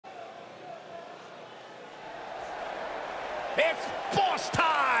It's boss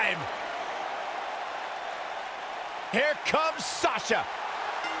time! Here comes Sasha.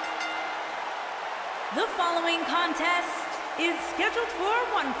 The following contest is scheduled for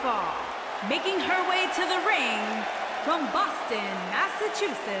one fall. Making her way to the ring from Boston,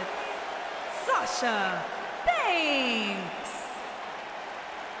 Massachusetts, Sasha Banks.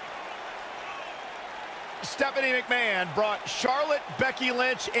 Stephanie McMahon brought Charlotte, Becky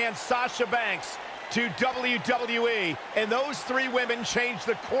Lynch, and Sasha Banks to WWE, and those three women changed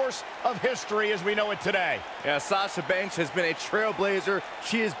the course of history as we know it today. Yeah, Sasha Banks has been a trailblazer.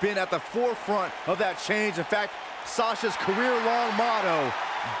 She has been at the forefront of that change. In fact, Sasha's career-long motto,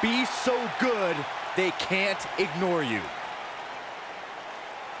 be so good, they can't ignore you.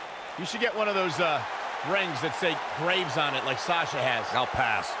 You should get one of those rings that say Graves on it like Sasha has. I'll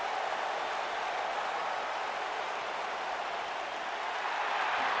pass.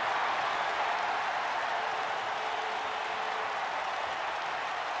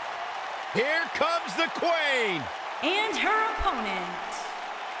 Here comes the Queen. And her opponent,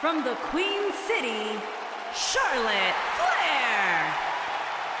 from the Queen City, Charlotte Flair.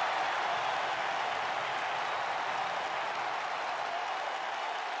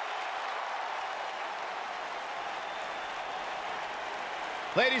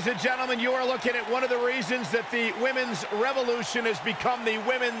 Ladies and gentlemen, you are looking at one of the reasons that the women's revolution has become the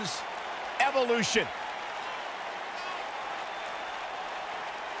women's evolution.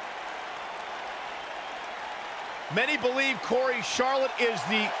 Many believe, Corey, Charlotte is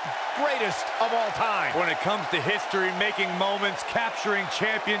the greatest of all time. When it comes to history, making moments, capturing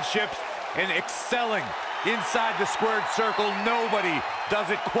championships, and excelling inside the squared circle, nobody does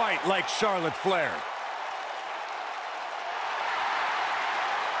it quite like Charlotte Flair.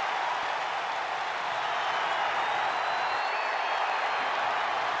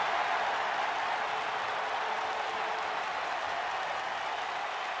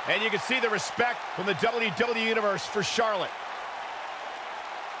 And you can see the respect from the WWE Universe for Charlotte.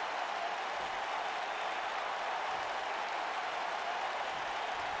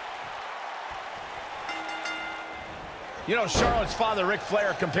 You know, Charlotte's father, Ric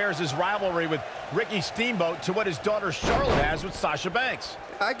Flair, compares his rivalry with Ricky Steamboat to what his daughter Charlotte has with Sasha Banks.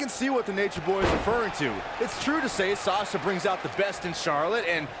 I can see what the Nature Boy is referring to. It's true to say Sasha brings out the best in Charlotte,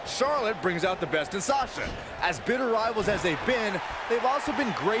 and Charlotte brings out the best in Sasha. As bitter rivals as they've been, they've also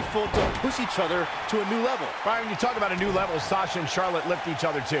been grateful to push each other to a new level. Brian, when you talk about a new level, Sasha and Charlotte lift each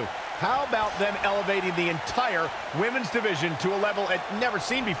other too. How about them elevating the entire women's division to a level it never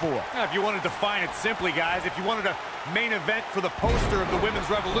seen before? Now, if you wanted to define it simply, guys, if you wanted a main event for the poster of the women's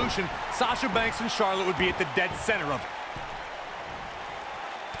revolution, Sasha Banks and Charlotte would be at the dead center of it.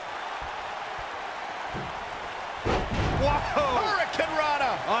 Whoa! Hurricane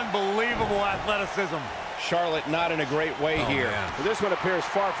Rana! Unbelievable athleticism. Charlotte not in a great way here. Well, this one appears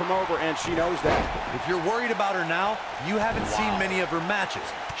far from over, and she knows that. If you're worried about her now, you haven't seen many of her matches.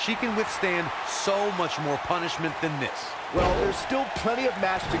 She can withstand so much more punishment than this. Well, there's still plenty of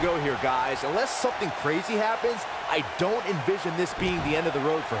match to go here, guys. Unless something crazy happens, I don't envision this being the end of the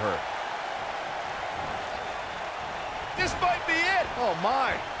road for her. This might be it! Oh,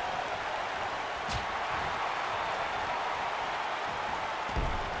 my!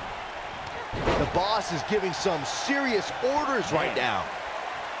 The boss is giving some serious orders right now.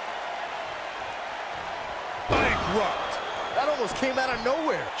 Bankrupt! That almost came out of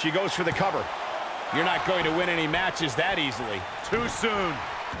nowhere. She goes for the cover. You're not going to win any matches that easily. Too soon.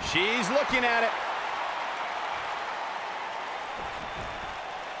 She's looking at it.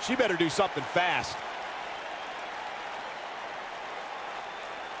 She better do something fast.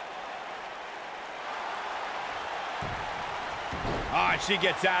 Ah, she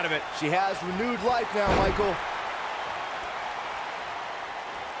gets out of it. She has renewed life now, Michael.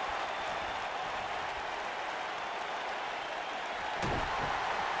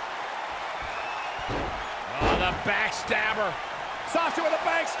 Oh, the backstabber. Sasha with a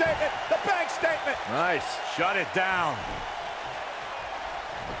bank statement. The bank statement. Nice. Shut it down.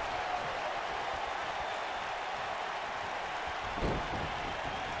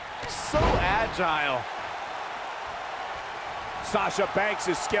 So agile. Sasha Banks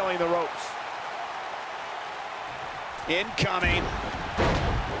is scaling the ropes. Incoming.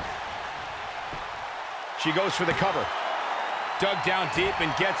 She goes for the cover. Dug down deep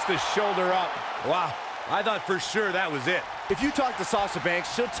and gets the shoulder up. Wow. I thought for sure that was it. If you talk to Sasha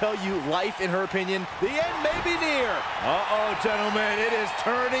Banks, she'll tell you life, in her opinion, the end may be near. Uh-oh, gentlemen, it is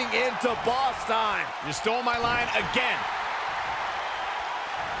turning into boss time. You stole my line again.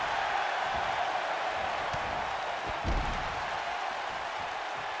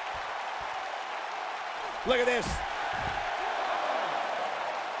 Look at this.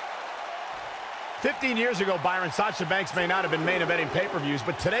 15 years ago, Byron, Sasha Banks may not have been main eventing pay-per-views,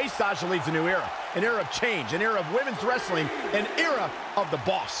 but today Sasha leads a new era. An era of change, an era of women's wrestling, an era of the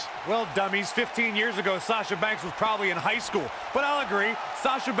boss. Well, dummies, 15 years ago, Sasha Banks was probably in high school. But I'll agree,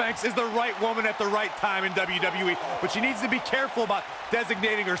 Sasha Banks is the right woman at the right time in WWE. But she needs to be careful about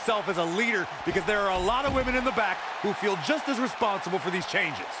designating herself as a leader, because there are a lot of women in the back who feel just as responsible for these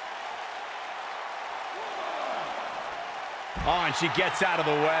changes. Oh, and she gets out of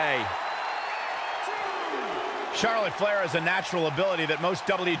the way. Charlotte Flair has a natural ability that most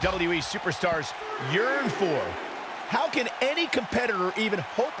WWE superstars yearn for. How can any competitor even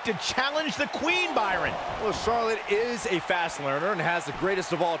hope to challenge the Queen, Byron? Well, Charlotte is a fast learner and has the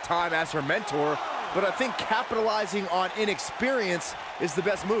greatest of all time as her mentor, but I think capitalizing on inexperience is the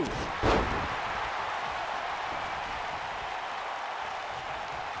best move.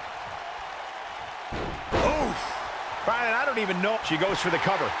 Byron, I don't even know. She goes for the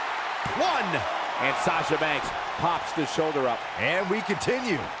cover. One. And Sasha Banks pops the shoulder up. And we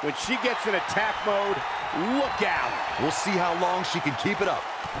continue. When she gets in attack mode, look out. We'll see how long she can keep it up.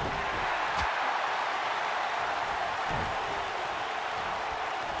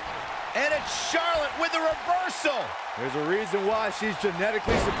 And it's Charlotte with a reversal. There's a reason why she's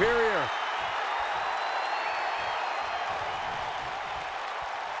genetically superior.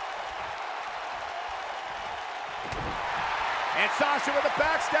 And Sasha with a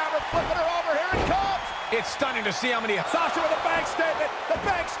backstabber, flipping her over. Here it comes. It's stunning to see how many... Sasha with a bank statement. The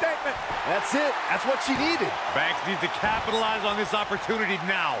bank statement. That's it. That's what she needed. Banks needs to capitalize on this opportunity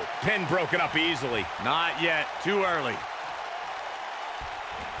now. Pin broken up easily. Not yet. Too early.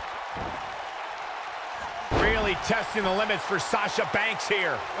 Really testing the limits for Sasha Banks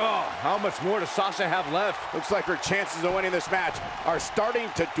here. Oh, how much more does Sasha have left? Looks like her chances of winning this match are starting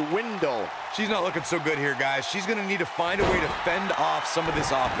to dwindle. She's not looking so good here, guys. She's going to need to find a way to fend off some of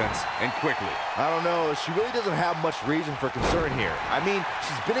this offense, and quickly. I don't know. She really doesn't have much reason for concern here. I mean,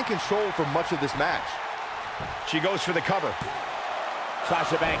 she's been in control for much of this match. She goes for the cover.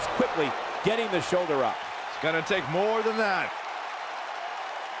 Sasha Banks quickly getting the shoulder up. It's going to take more than that.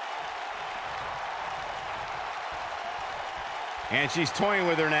 And she's toying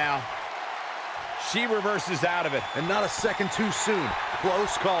with her now. She reverses out of it. And not a second too soon.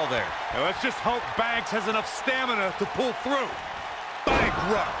 Close call there. Now let's just hope Banks has enough stamina to pull through.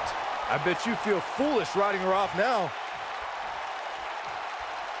 Bankrupt. I bet you feel foolish riding her off now.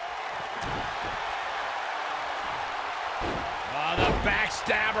 Oh, the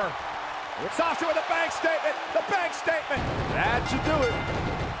backstabber. Sasha with a bank statement. The bank statement. That should do it.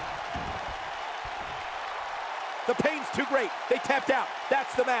 The pain's too great. They tapped out.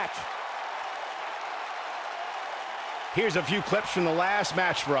 That's the match. Here's a few clips from the last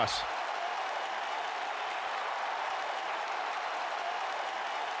match for us.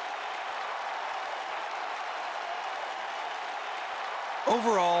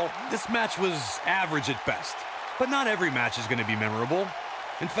 Overall, this match was average at best. But not every match is going to be memorable.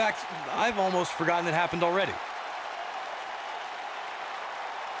 In fact, I've almost forgotten it happened already.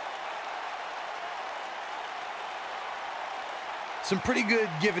 Some pretty good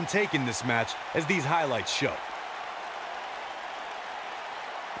give and take in this match, as these highlights show.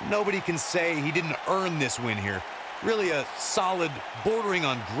 Nobody can say he didn't earn this win here. Really a solid, bordering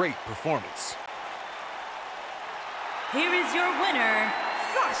on great performance. Here is your winner,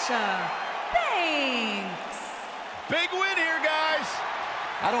 Sasha Banks. Big win here, guys.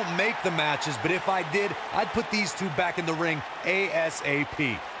 I don't make the matches, but if I did, I'd put these two back in the ring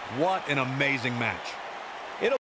ASAP. What an amazing match.